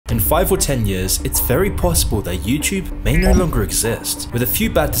5 or 10 years, it's very possible that YouTube may no longer exist. With a few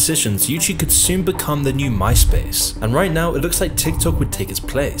bad decisions, YouTube could soon become the new MySpace. And right now, it looks like TikTok would take its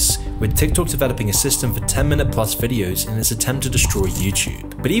place, with TikTok developing a system for 10-minute plus videos in its attempt to destroy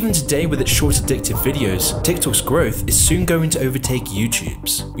YouTube. But even today, with its short addictive videos, TikTok's growth is soon going to overtake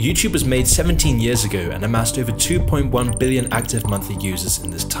YouTube's. YouTube was made 17 years ago and amassed over 2.1 billion active monthly users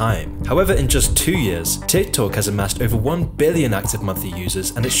in this time. However, in just 2 years, TikTok has amassed over 1 billion active monthly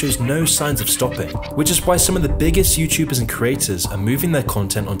users and it shows no signs of stopping, which is why some of the biggest YouTubers and creators are moving their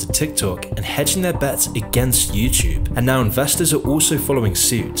content onto TikTok and hedging their bets against YouTube. And now investors are also following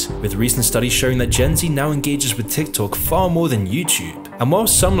suit, with recent studies showing that Gen Z now engages with TikTok far more than YouTube. And while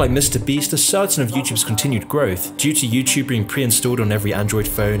some like Mr. Beast are certain of YouTube's continued growth due to YouTube being pre-installed on every Android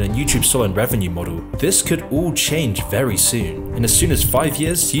phone and YouTube's solid revenue model, this could all change very soon. In as soon as 5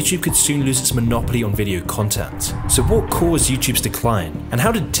 years, YouTube could soon lose its monopoly on video content. So what caused YouTube's decline? And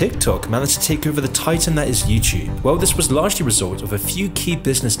how did TikTok manage to take over the titan that is YouTube? Well, this was largely a result of a few key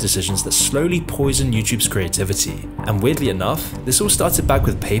business decisions that slowly poisoned YouTube's creativity. And weirdly enough, this all started back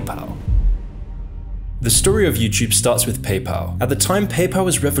with PayPal. The story of YouTube starts with PayPal. At the time, PayPal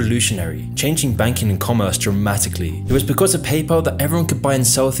was revolutionary, changing banking and commerce dramatically. It was because of PayPal that everyone could buy and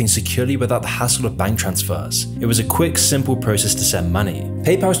sell things securely without the hassle of bank transfers. It was a quick, simple process to send money.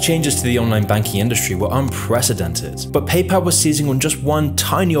 PayPal's changes to the online banking industry were unprecedented, but PayPal was seizing on just one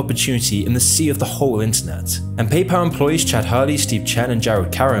tiny opportunity in the sea of the whole internet. And PayPal employees Chad Hurley, Steve Chen, and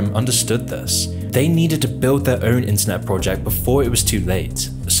Jared Karam understood this. They needed to build their own internet project before it was too late.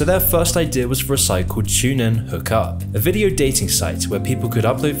 So their first idea was for a site called TuneIn Hookup, a video dating site where people could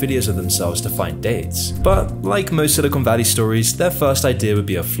upload videos of themselves to find dates. But like most Silicon Valley stories, their first idea would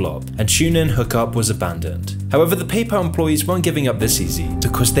be a flop, and TuneIn Hookup was abandoned. However, the PayPal employees weren't giving up this easy,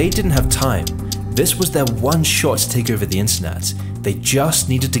 because they didn't have time. This was their one shot to take over the internet. They just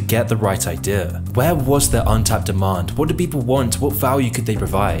needed to get the right idea. Where was their untapped demand? What did people want? What value could they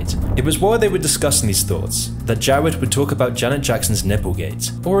provide? It was while they were discussing these thoughts that Jared would talk about Janet Jackson's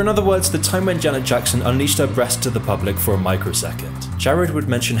Nipplegate, or in other words, the time when Janet Jackson unleashed her breast to the public for a microsecond. Jared would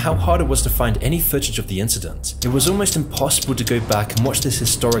mention how hard it was to find any footage of the incident. It was almost impossible to go back and watch this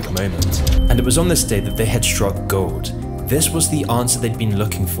historic moment. And it was on this day that they had struck gold. This was the answer they'd been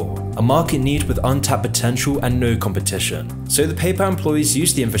looking for, a market need with untapped potential and no competition. So the PayPal employees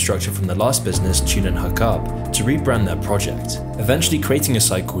used the infrastructure from the last business, TuneIn Hookup, to rebrand their project, eventually creating a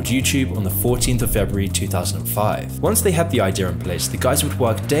site called YouTube on the 14th of February 2005. Once they had the idea in place, the guys would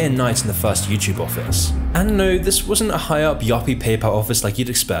work day and night in the first YouTube office. And no, this wasn't a high-up yuppie PayPal office like you'd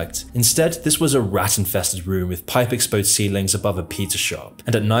expect. Instead, this was a rat-infested room with pipe-exposed ceilings above a pizza shop.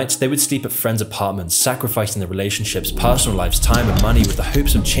 And at night, they would sleep at friends' apartments, sacrificing their relationships, personal lives, time and money with the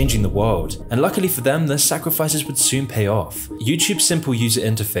hopes of changing the world. And luckily for them, their sacrifices would soon pay off. YouTube's simple user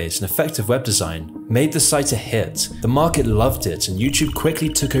interface and effective web design made the site a hit. The market loved it, and YouTube quickly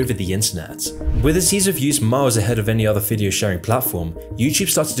took over the internet. With its ease of use miles ahead of any other video sharing platform, YouTube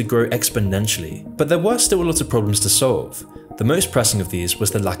started to grow exponentially. But there were still a lot of problems to solve. The most pressing of these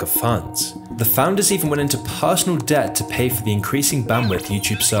was the lack of funds. The founders even went into personal debt to pay for the increasing bandwidth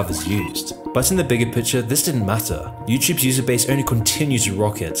YouTube servers used. But in the bigger picture, this didn't matter. YouTube's user base only continued to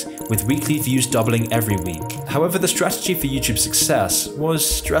rocket, with weekly views doubling every week. However, the strategy for YouTube's success was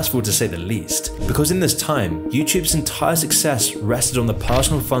stressful to say the least, because in this time, YouTube's entire success rested on the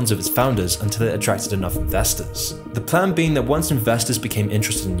personal funds of its founders until it attracted enough investors. The plan being that once investors became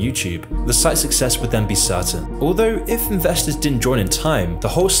interested in YouTube, the site's success would then be certain. Although if investors didn't join in time, the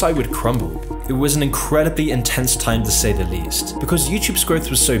whole site would crumble. It was an incredibly intense time to say the least, because YouTube's growth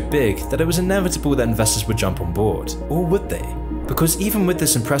was so big that it was inevitable that investors would jump on board. Or would they? Because even with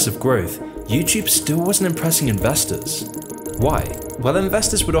this impressive growth, YouTube still wasn't impressing investors. Why? Well,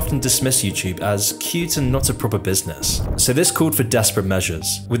 investors would often dismiss YouTube as cute and not a proper business. So this called for desperate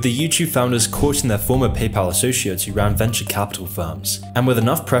measures, with the YouTube founders courting their former PayPal associates who ran venture capital firms. And with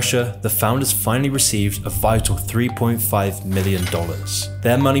enough pressure, the founders finally received a vital $3.5 million.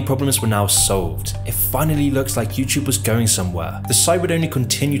 Their money problems were now solved. It finally looked like YouTube was going somewhere. The site would only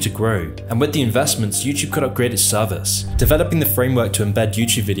continue to grow, and with the investments, YouTube could upgrade its service, developing the framework to embed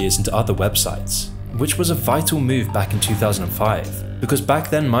YouTube videos into other websites, which was a vital move back in 2005. Because back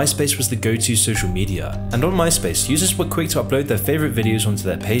then MySpace was the go-to social media, and on MySpace users were quick to upload their favorite videos onto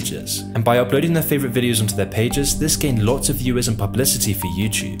their pages, and by uploading their favorite videos onto their pages, this gained lots of viewers and publicity for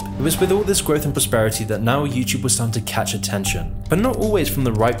YouTube. It was with all this growth and prosperity that now YouTube was starting to catch attention, but not always from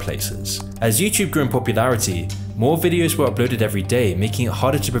the right places. As YouTube grew in popularity, more videos were uploaded every day, making it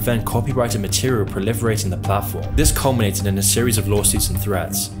harder to prevent copyrighted material proliferating the platform. This culminated in a series of lawsuits and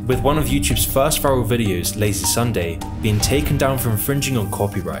threats, with one of YouTube's first viral videos, Lazy Sunday, being taken down for infringement infringing on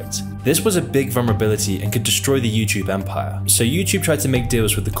copyright. This was a big vulnerability and could destroy the YouTube empire. So YouTube tried to make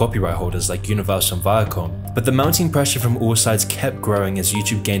deals with the copyright holders like Universal and Viacom, but the mounting pressure from all sides kept growing as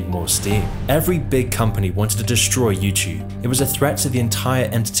YouTube gained more steam. Every big company wanted to destroy YouTube. It was a threat to the entire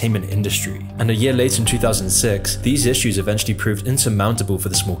entertainment industry. And a year later in 2006, these issues eventually proved insurmountable for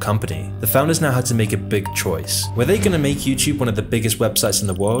the small company. The founders now had to make a big choice. Were they going to make YouTube one of the biggest websites in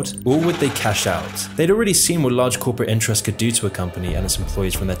the world, or would they cash out? They'd already seen what large corporate interests could do to a company and its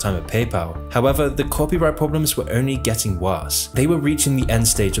employees from their time at PayPal. However, the copyright problems were only getting worse. They were reaching the end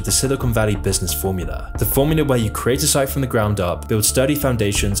stage of the Silicon Valley business formula. The formula where you create a site from the ground up, build sturdy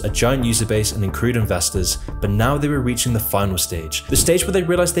foundations, a giant user base, and accrued investors, but now they were reaching the final stage. The stage where they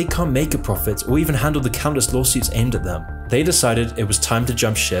realized they can't make a profit or even handle the countless lawsuits aimed at them. They decided it was time to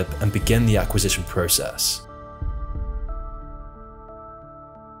jump ship and begin the acquisition process.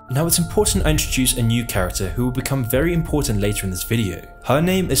 Now it's important I introduce a new character who will become very important later in this video. Her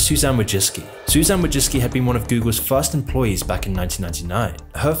name is Suzanne Wojcicki. Suzanne Wojcicki had been one of Google's first employees back in 1999.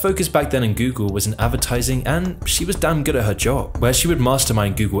 Her focus back then in Google was in advertising, and she was damn good at her job, where she would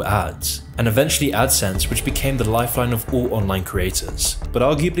mastermind Google Ads, and eventually AdSense, which became the lifeline of all online creators. But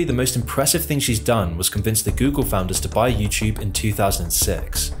arguably the most impressive thing she's done was convince the Google founders to buy YouTube in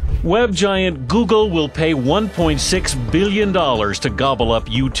 2006. Web giant Google will pay $1.6 billion to gobble up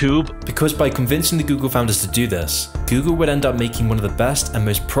YouTube. Because by convincing the Google founders to do this, Google would end up making one of the best and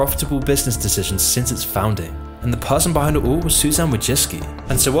most profitable business decisions since its founding. And the person behind it all was Suzanne Wojcicki.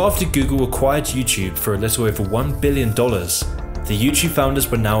 And so after Google acquired YouTube for a little over $1 billion, the YouTube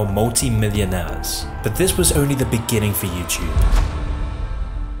founders were now multi-millionaires. But this was only the beginning for YouTube.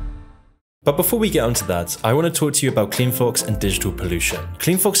 But before we get onto that, I want to talk to you about Cleanfox and digital pollution.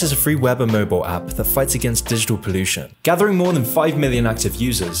 Cleanfox is a free web and mobile app that fights against digital pollution. Gathering more than 5 million active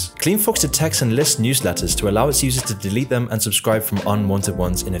users, Cleanfox detects and lists newsletters to allow its users to delete them and subscribe from unwanted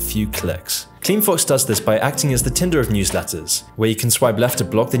ones in a few clicks. Cleanfox does this by acting as the Tinder of newsletters, where you can swipe left to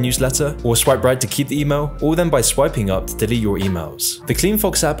block the newsletter, or swipe right to keep the email, or then by swiping up to delete your emails. The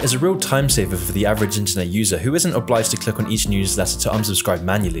Cleanfox app is a real time saver for the average internet user who isn't obliged to click on each newsletter to unsubscribe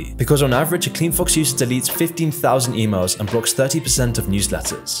manually, because on average a Cleanfox user deletes 15,000 emails and blocks 30% of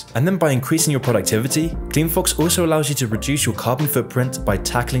newsletters. And then by increasing your productivity, Cleanfox also allows you to reduce your carbon footprint by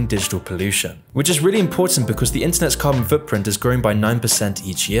tackling digital pollution, which is really important because the internet's carbon footprint is growing by 9%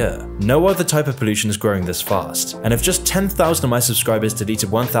 each year. No other type of pollution is growing this fast, and if just 10,000 of my subscribers deleted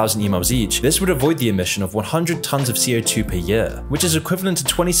 1,000 emails each, this would avoid the emission of 100 tons of CO2 per year, which is equivalent to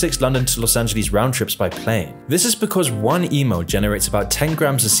 26 London to Los Angeles round trips by plane. This is because one email generates about 10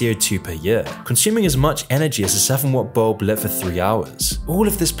 grams of CO2 per year, consuming as much energy as a 7-watt bulb lit for 3 hours. All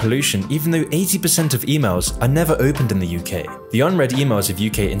of this pollution, even though 80% of emails are never opened in the UK. The unread emails of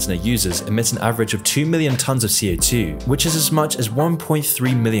UK internet users emit an average of 2 million tons of CO2, which is as much as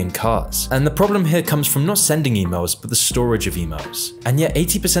 1.3 million cars. And the problem here comes from not sending emails, but the storage of emails. And yet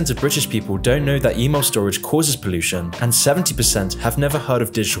 80% of British people don't know that email storage causes pollution, and 70% have never heard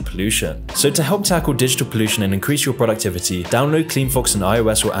of digital pollution. So to help tackle digital pollution and increase your productivity, download Cleanfox on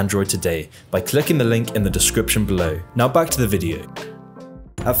iOS or Android today by clicking the link in the description below. Now back to the video.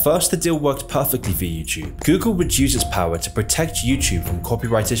 At first, the deal worked perfectly for YouTube. Google would use its power to protect YouTube from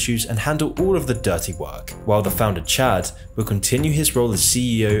copyright issues and handle all of the dirty work, while the founder Chad would continue his role as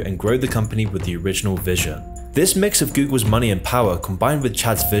CEO and grow the company with the original vision. This mix of Google's money and power combined with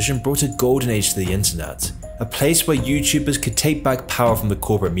Chad's vision brought a golden age to the internet, a place where YouTubers could take back power from the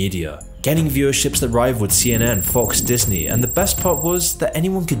corporate media, gaining viewerships that rivaled CNN, Fox, Disney, and the best part was that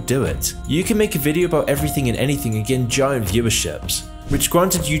anyone could do it. You can make a video about everything and anything and gain giant viewerships, which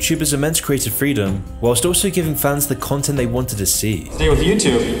granted YouTubers immense creative freedom, whilst also giving fans the content they wanted to see. Today with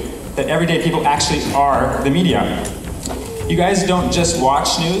YouTube, that everyday people actually are the media. You guys don't just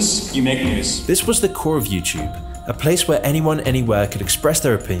watch news, you make news. This was the core of YouTube, a place where anyone anywhere could express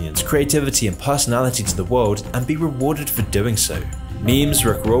their opinions, creativity, and personality to the world and be rewarded for doing so. Memes,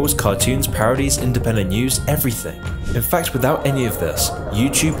 rickrolls, cartoons, parodies, independent news, everything. In fact, without any of this,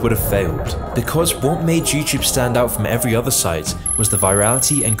 YouTube would have failed. Because what made YouTube stand out from every other site was the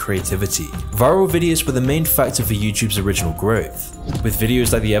virality and creativity. Viral videos were the main factor for YouTube's original growth, with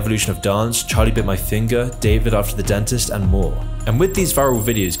videos like The Evolution of Dance, Charlie Bit My Finger, David After the Dentist, and more. And with these viral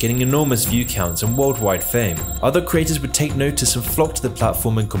videos getting enormous view counts and worldwide fame, other creators would take notice and flock to the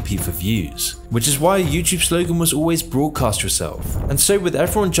platform and compete for views. Which is why YouTube's slogan was always broadcast yourself. And so with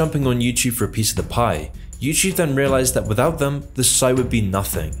everyone jumping on YouTube for a piece of the pie, YouTube then realized that without them, the site would be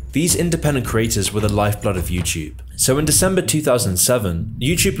nothing. These independent creators were the lifeblood of YouTube. So in December 2007,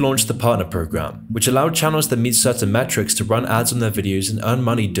 YouTube launched the Partner Program, which allowed channels that meet certain metrics to run ads on their videos and earn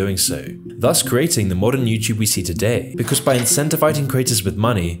money doing so, thus creating the modern YouTube we see today. Because by incentivizing creators with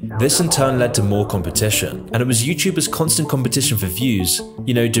money, this in turn led to more competition. And it was YouTubers' constant competition for views,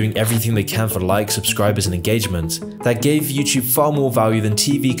 doing everything they can for likes, subscribers, and engagement, that gave YouTube far more value than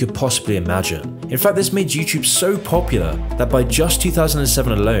TV could possibly imagine. In fact, this made YouTube so popular that by just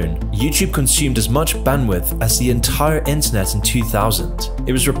 2007 alone, YouTube consumed as much bandwidth as the entire internet in 2000.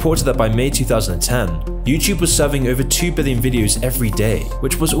 It was reported that by May 2010, YouTube was serving over 2 billion videos every day,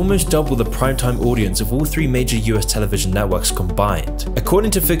 which was almost double the primetime audience of all 3 major US television networks combined.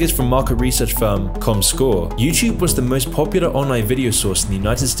 According to figures from market research firm Comscore, YouTube was the most popular online video source in the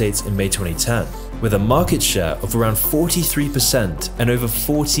United States in May 2010, with a market share of around 43% and over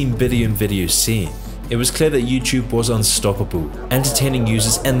 14 billion videos seen. It was clear that YouTube was unstoppable, entertaining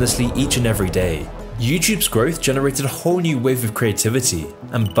users endlessly each and every day. YouTube's growth generated a whole new wave of creativity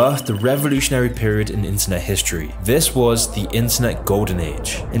and birthed a revolutionary period in internet history. This was the internet golden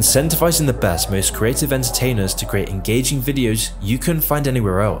age, incentivizing the best, most creative entertainers to create engaging videos you couldn't find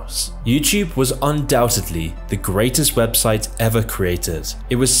anywhere else. YouTube was undoubtedly the greatest website ever created.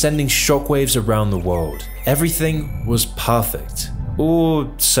 It was sending shockwaves around the world. Everything was perfect.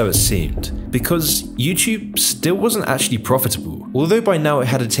 Or so it seemed, because YouTube still wasn't actually profitable. Although by now it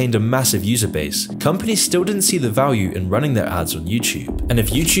had attained a massive user base, companies still didn't see the value in running their ads on YouTube. And if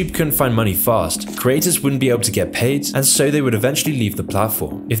YouTube couldn't find money fast, creators wouldn't be able to get paid, and so they would eventually leave the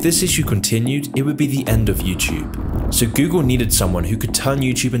platform. If this issue continued, it would be the end of YouTube. So Google needed someone who could turn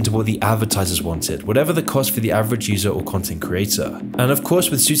YouTube into what the advertisers wanted, whatever the cost for the average user or content creator. And of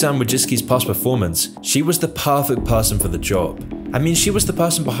course, with Suzanne Wojcicki's past performance, she was the perfect person for the job. I mean, she was the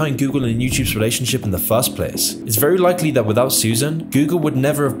person behind Google and YouTube's relationship in the first place. It's very likely that without Susan, Google would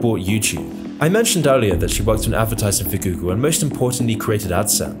never have bought YouTube. I mentioned earlier that she worked on advertising for Google and most importantly created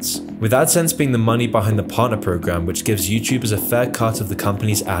AdSense, with AdSense being the money behind the Partner Program, which gives YouTubers a fair cut of the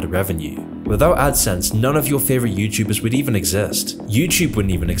company's ad revenue. Without AdSense, none of your favorite YouTubers would even exist. YouTube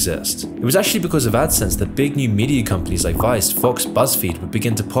wouldn't even exist. It was actually because of AdSense that big new media companies like Vice, Fox, BuzzFeed would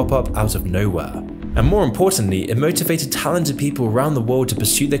begin to pop up out of nowhere. And more importantly, it motivated talented people around the world to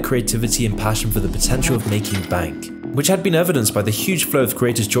pursue their creativity and passion for the potential of making bank, which had been evidenced by the huge flow of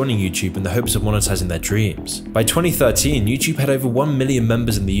creators joining YouTube in the hopes of monetizing their dreams. By 2013, YouTube had over 1 million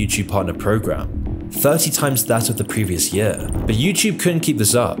members in the YouTube Partner Program, 30 times that of the previous year. But YouTube couldn't keep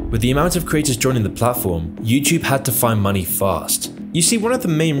this up. With the amount of creators joining the platform, YouTube had to find money fast. You see, one of the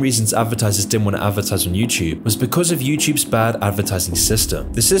main reasons advertisers didn't want to advertise on YouTube was because of YouTube's bad advertising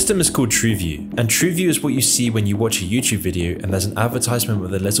system. The system is called TrueView, and TrueView is what you see when you watch a YouTube video and there's an advertisement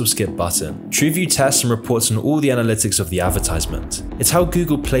with a little skip button. TrueView tests and reports on all the analytics of the advertisement. It's how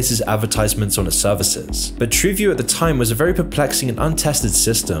Google places advertisements on its services. But TrueView at the time was a very perplexing and untested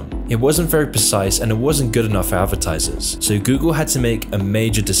system. It wasn't very precise and it wasn't good enough for advertisers. So Google had to make a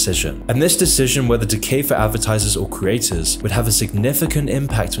major decision. And this decision, whether to cave for advertisers or creators, would have a significant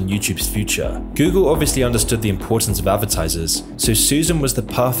impact on YouTube's future. Google obviously understood the importance of advertisers, so Susan was the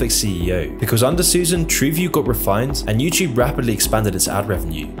perfect CEO, because under Susan, TrueView got refined and YouTube rapidly expanded its ad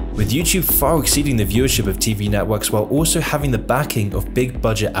revenue, with YouTube far exceeding the viewership of TV networks while also having the backing of big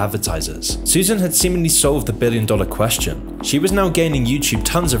budget advertisers. Susan had seemingly solved the billion-dollar question. She was now gaining YouTube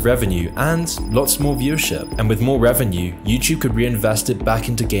tons of revenue and lots more viewership, and with more revenue, YouTube could reinvest it back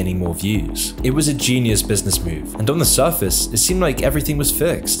into gaining more views. It was a genius business move, and on the surface, it seemed like everything was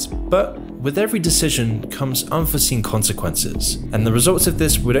fixed. But with every decision comes unforeseen consequences, and the results of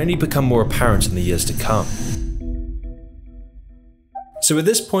this would only become more apparent in the years to come. So at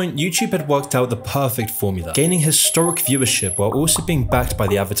this point, YouTube had worked out the perfect formula, gaining historic viewership while also being backed by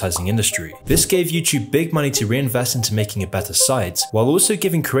the advertising industry. This gave YouTube big money to reinvest into making a better site, while also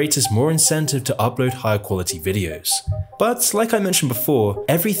giving creators more incentive to upload higher quality videos. But like I mentioned before,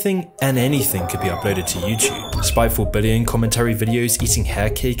 everything and anything could be uploaded to YouTube. Spiteful bullying, commentary videos, eating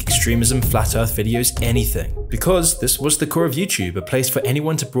hair cake, extremism, flat earth videos, anything. Because this was the core of YouTube, a place for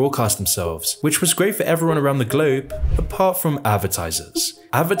anyone to broadcast themselves, which was great for everyone around the globe, apart from advertisers.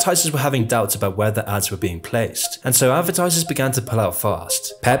 Advertisers were having doubts about where their ads were being placed, and so advertisers began to pull out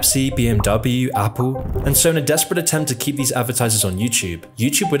fast. Pepsi, BMW, Apple, and so in a desperate attempt to keep these advertisers on YouTube,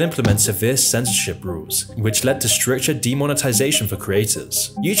 YouTube would implement severe censorship rules, which led to stricter demonetization for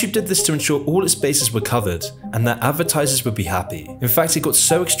creators. YouTube did this to ensure all its bases were covered, and that advertisers would be happy. In fact, it got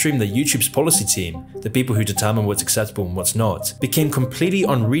so extreme that YouTube's policy team, the people who determine what's acceptable and what's not, became completely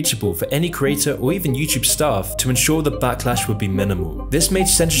unreachable for any creator or even YouTube staff to ensure the backlash would be minimal. This made made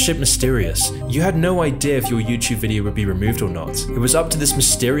censorship mysterious. You had no idea if your YouTube video would be removed or not. It was up to this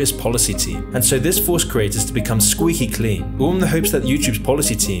mysterious policy team, and so this forced creators to become squeaky clean, all in the hopes that YouTube's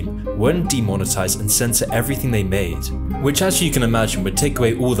policy team wouldn't demonetize and censor everything they made, which, as you can imagine, would take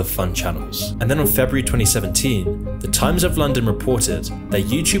away all the fun channels. And then on February 2017, the Times of London reported that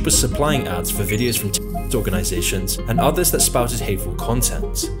YouTube was supplying ads for videos from terrorist organizations and others that spouted hateful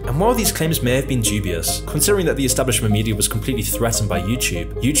content. And while these claims may have been dubious, considering that the establishment media was completely threatened by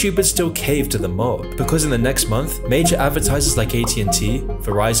YouTube, YouTube would still cave to the mob, because in the next month, major advertisers like AT&T,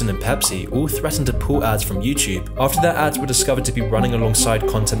 Verizon and Pepsi all threatened to pull ads from YouTube after their ads were discovered to be running alongside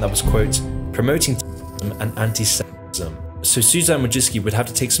content that was, quote, promoting terrorism and anti-Semitism. So Suzanne Wojcicki would have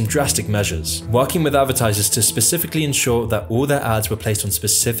to take some drastic measures, working with advertisers to specifically ensure that all their ads were placed on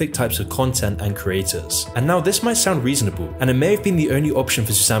specific types of content and creators. And now this might sound reasonable, and it may have been the only option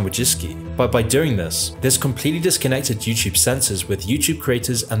for Suzanne Wojcicki, but by doing this, this completely disconnected YouTube censors with YouTube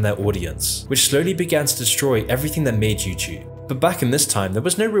creators and their audience, which slowly began to destroy everything that made YouTube. But back in this time, there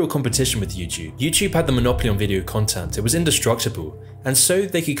was no real competition with YouTube. YouTube had the monopoly on video content, it was indestructible, and so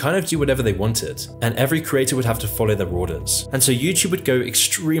they could kind of do whatever they wanted, and every creator would have to follow their orders. And so YouTube would go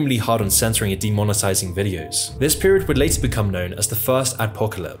extremely hard on censoring and demonetizing videos. This period would later become known as the first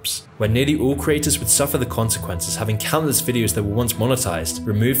adpocalypse, where nearly all creators would suffer the consequences, having countless videos that were once monetized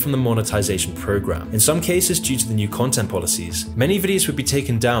removed from the monetization program. In some cases, due to the new content policies, many videos would be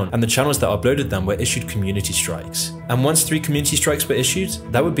taken down and the channels that uploaded them were issued community strikes. And once 3 community strikes were issued,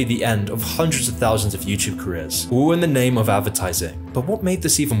 that would be the end of hundreds of thousands of YouTube careers, all in the name of advertising. But what made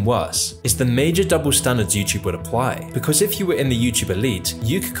this even worse is the major double standards YouTube would apply, because if you were in the YouTube elite,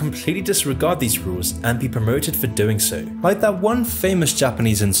 you could completely disregard these rules and be promoted for doing so. Like that one famous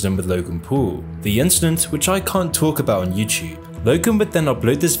Japanese incident with Logan Paul, the incident which I can't talk about on YouTube. Logan would then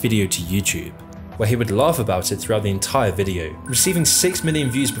upload this video to YouTube, where he would laugh about it throughout the entire video, receiving 6 million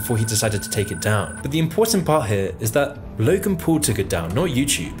views before he decided to take it down. But the important part here is that Logan Paul took it down, not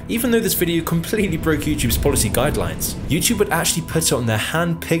YouTube. Even though this video completely broke YouTube's policy guidelines, YouTube would actually put it on their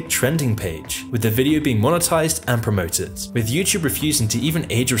hand-picked trending page, with the video being monetized and promoted, with YouTube refusing to even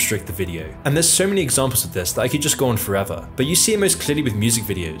age restrict the video. And there's so many examples of this that I could just go on forever, but you see it most clearly with music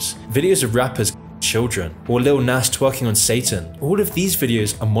videos. Videos of rappers children, or Lil Nas twerking on Satan. All of these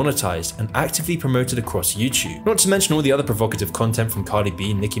videos are monetized and actively promoted across YouTube. Not to mention all the other provocative content from Cardi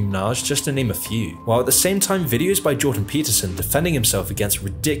B and Nicki Minaj, just to name a few. While at the same time, videos by Jordan Peterson defending himself against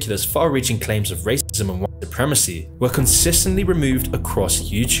ridiculous, far-reaching claims of racism and white supremacy were consistently removed across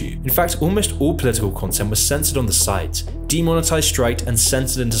YouTube. In fact, almost all political content was censored on the site, demonetized, striked, and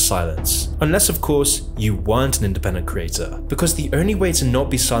censored into silence. Unless, of course, you weren't an independent creator. Because the only way to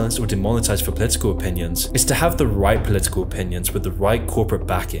not be silenced or demonetized for political opinions is to have the right political opinions with the right corporate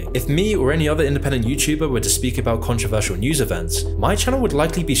backing. If me or any other independent YouTuber were to speak about controversial news events, my channel would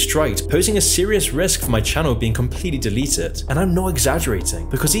likely be striked, posing a serious risk for my channel being completely deleted. And I'm not exaggerating,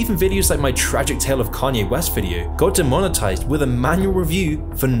 because even videos like my tragic tale of Kanye West video got demonetized with a manual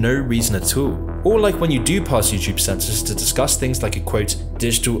review for no reason at all. Or like when you do pass YouTube censors to discuss things like a quote,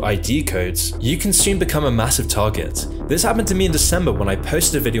 digital ID codes, you can soon become a massive target. This happened to me in December when I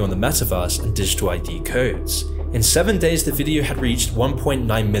posted a video on the metaverse and digital ID codes. In 7 days, the video had reached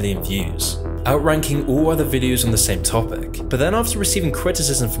 1.9 million views, outranking all other videos on the same topic. But then after receiving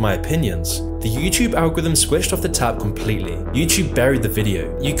criticism for my opinions, the YouTube algorithm switched off the tap completely. YouTube buried the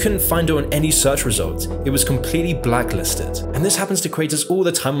video. You couldn't find it on any search result. It was completely blacklisted. And this happens to creators all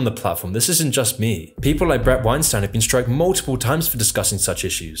the time on the platform. This isn't just me. People like Brett Weinstein have been struck multiple times for discussing such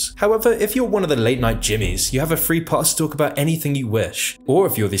issues. However, if you're one of the late night Jimmies, you have a free pass to talk about anything you wish. Or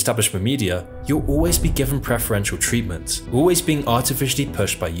if you're the establishment media, you'll always be given preferential treatment, always being artificially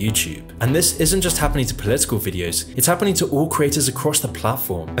pushed by YouTube. And this isn't just happening to political videos, it's happening to all creators across the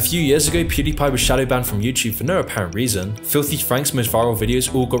platform. A few years ago, PewDiePie was shadow banned from YouTube for no apparent reason. Filthy Frank's most viral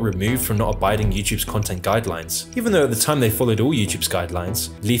videos all got removed from not abiding YouTube's content guidelines, even though at the time they followed all YouTube's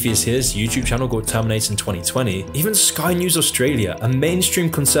guidelines. Leafy is Here's YouTube channel got terminated in 2020. Even Sky News Australia, a mainstream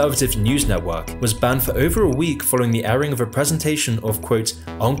conservative news network, was banned for over a week following the airing of a presentation of quote,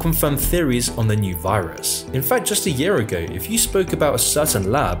 unconfirmed theories on the new virus. In fact, just a year ago, if you spoke about a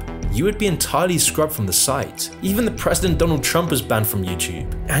certain lab, you would be entirely scrubbed from the site. Even the President Donald Trump was banned from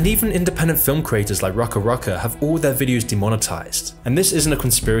YouTube. And even independent film creators like Rucka Rucka have all their videos demonetized. And this isn't a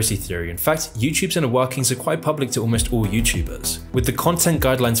conspiracy theory. In fact, YouTube's inner workings are quite public to almost all YouTubers, with the content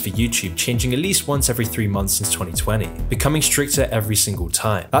guidelines for YouTube changing at least once every 3 months since 2020, becoming stricter every single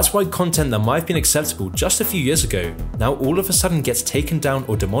time. That's why content that might have been acceptable just a few years ago now all of a sudden gets taken down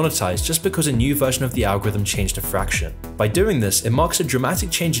or demonetized just because a new version of the algorithm changed a fraction. By doing this, it marks a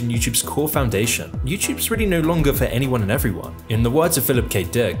dramatic change in YouTube YouTube's core foundation. YouTube's really no longer for anyone and everyone. In the words of Philip K.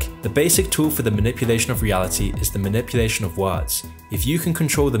 Dick, the basic tool for the manipulation of reality is the manipulation of words. If you can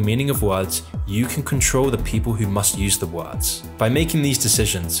control the meaning of words, you can control the people who must use the words. By making these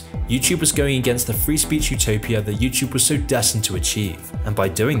decisions, YouTube was going against the free speech utopia that YouTube was so destined to achieve. And by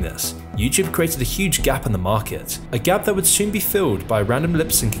doing this, YouTube created a huge gap in the market, a gap that would soon be filled by a random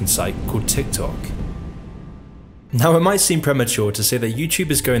lip-syncing site called TikTok. Now, it might seem premature to say that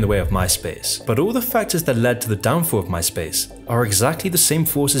YouTube is going the way of MySpace, but all the factors that led to the downfall of MySpace are exactly the same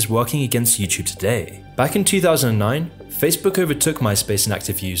forces working against YouTube today. Back in 2009, Facebook overtook MySpace in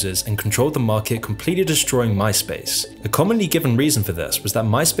active users and controlled the market, completely destroying MySpace. A commonly given reason for this was that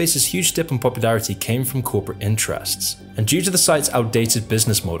MySpace's huge dip in popularity came from corporate interests, and due to the site's outdated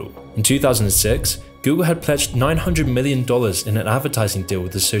business model. In 2006, Google had pledged $900 million in an advertising deal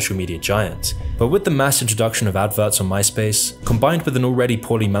with the social media giant. But with the mass introduction of adverts on MySpace, combined with an already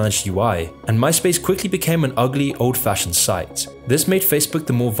poorly managed UI, and MySpace quickly became an ugly, old-fashioned site. This made Facebook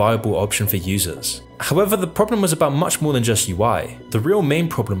the more viable option for users. However, the problem was about much more than just UI. The real main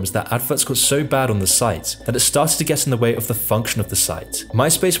problem was that adverts got so bad on the site that it started to get in the way of the function of the site.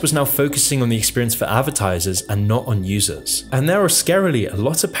 MySpace was now focusing on the experience for advertisers and not on users. And there are scarily a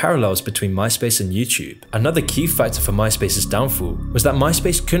lot of parallels between MySpace and YouTube. Another key factor for MySpace's downfall was that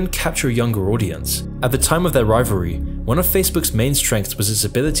MySpace couldn't capture a younger audience. At the time of their rivalry, one of Facebook's main strengths was its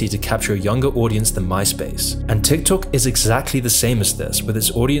ability to capture a younger audience than MySpace. And TikTok is exactly the same as this, with its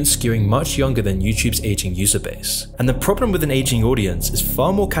audience skewing much younger than YouTube's aging user base. And the problem with an aging audience is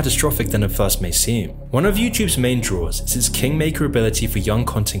far more catastrophic than it first may seem. One of YouTube's main draws is its kingmaker ability for young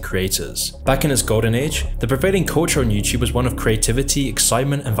content creators. Back in its golden age, the prevailing culture on YouTube was one of creativity,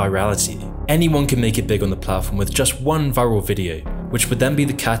 excitement, and virality. Anyone could make it big on the platform with just one viral video, which would then be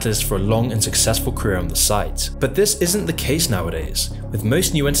the catalyst for a long and successful career on the site. But this isn't the case nowadays, with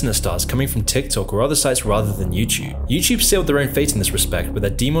most new internet stars coming from TikTok or other sites rather than YouTube. YouTube sealed their own fate in this respect, with their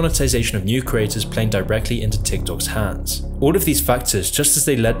demonetization of new creators playing directly into TikTok's hands. All of these factors, just as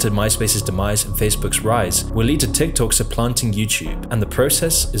they led to MySpace's demise and Facebook's rise, will lead to TikTok supplanting YouTube, and the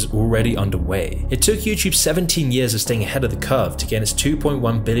process is already underway. It took YouTube 17 years of staying ahead of the curve to gain its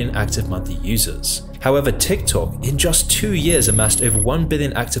 2.1 billion active monthly users. However, TikTok, in just 2 years, amassed over 1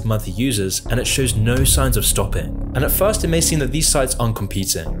 billion active monthly users, and it shows no signs of stopping. And at first, it may seem that these sites aren't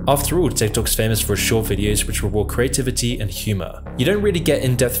competing. After all, TikTok's famous for its short videos which reward creativity and humor. You don't really get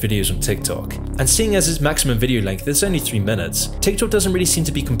in-depth videos on TikTok. And seeing as its maximum video length is only 3 minutes, TikTok doesn't really seem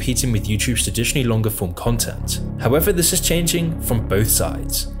to be competing with YouTube's traditionally longer form content. However, this is changing from both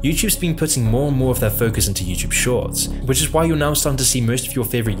sides. YouTube's been putting more and more of their focus into YouTube Shorts, which is why you're now starting to see most of your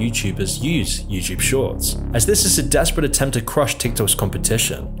favorite YouTubers use YouTube Shorts, as this is a desperate attempt to crush TikTok's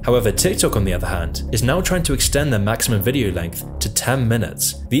competition. However, TikTok, on the other hand, is now trying to extend their maximum video length to 10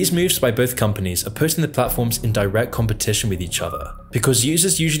 minutes. These moves by both companies are putting the platforms in direct competition with each other, because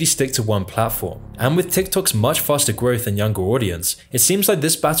users usually stick to one platform. And with TikTok's much faster growth and younger audience, it seems like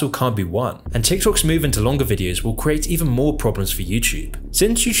this battle can't be won, and TikTok's move into longer videos will create even more problems for YouTube.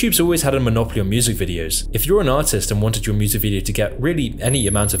 Since YouTube's always had a monopoly on music videos, if you're an artist and wanted your music video to get really any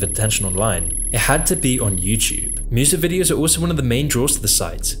amount of attention online, it had to be on YouTube. Music videos are also one of the main draws to the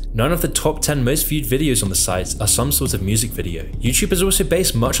site. 9 of the top 10 most viewed videos on the site are some sort of music video. YouTube has also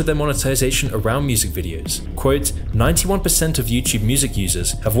based much of their monetization around music videos. Quote, 91% of YouTube music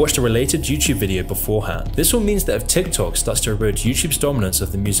users have watched a related YouTube video beforehand. This all means that if TikTok starts to erode YouTube's dominance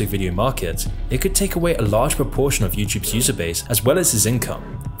of the music video market, it could take away a large proportion of YouTube's user base as well as its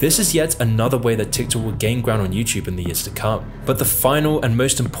income. This is yet another way that TikTok will gain ground on YouTube in the years to come. But the final and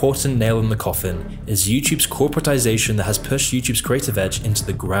most important nail in the coffin is YouTube's corporatization that has pushed YouTube's creative edge into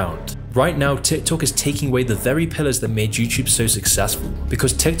the ground. Right now, TikTok is taking away the very pillars that made YouTube so successful,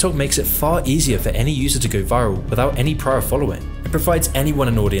 because TikTok makes it far easier for any user to go viral without any prior following. It provides anyone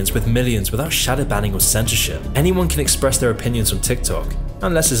an audience with millions without shadow banning or censorship. Anyone can express their opinions on TikTok,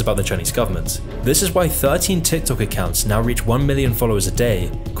 unless it's about the Chinese government. This is why 13 TikTok accounts now reach 1 million followers a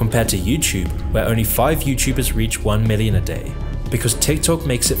day, compared to YouTube, where only 5 YouTubers reach 1 million a day. Because TikTok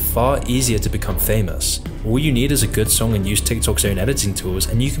makes it far easier to become famous. All you need is a good song and use TikTok's own editing tools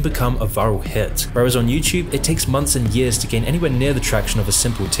and you can become a viral hit. Whereas on YouTube, it takes months and years to gain anywhere near the traction of a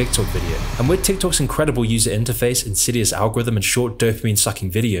simple TikTok video. And with TikTok's incredible user interface, insidious algorithm, and short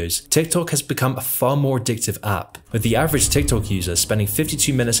dopamine-sucking videos, TikTok has become a far more addictive app, with the average TikTok user spending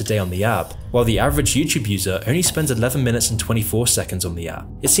 52 minutes a day on the app, while the average YouTube user only spends 11 minutes and 24 seconds on the app.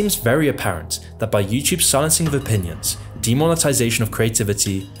 It seems very apparent that by YouTube's silencing of opinions, demonetization of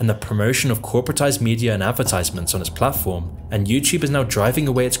creativity, and the promotion of corporatized media and advertisements on its platform, and YouTube is now driving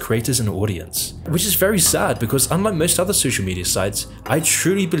away its creators and audience. which is very sad because unlike most other social media sites, I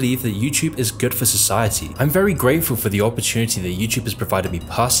truly believe that YouTube is good for society. I'm very grateful for the opportunity that YouTube has provided me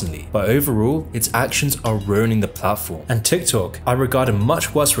personally, but overall, its actions are ruining the platform. And TikTok, I regard in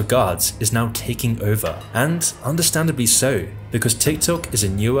much worse regards, is now taking over. And understandably so, because TikTok is a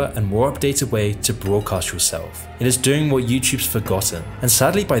newer and more updated way to broadcast yourself. It is doing what YouTube's forgotten. And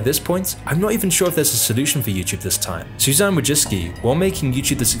sadly by this point, I'm not even sure if there's a solution for YouTube this time. Wojcicki, while making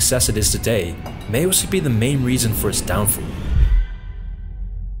YouTube the success it is today, may also be the main reason for its downfall.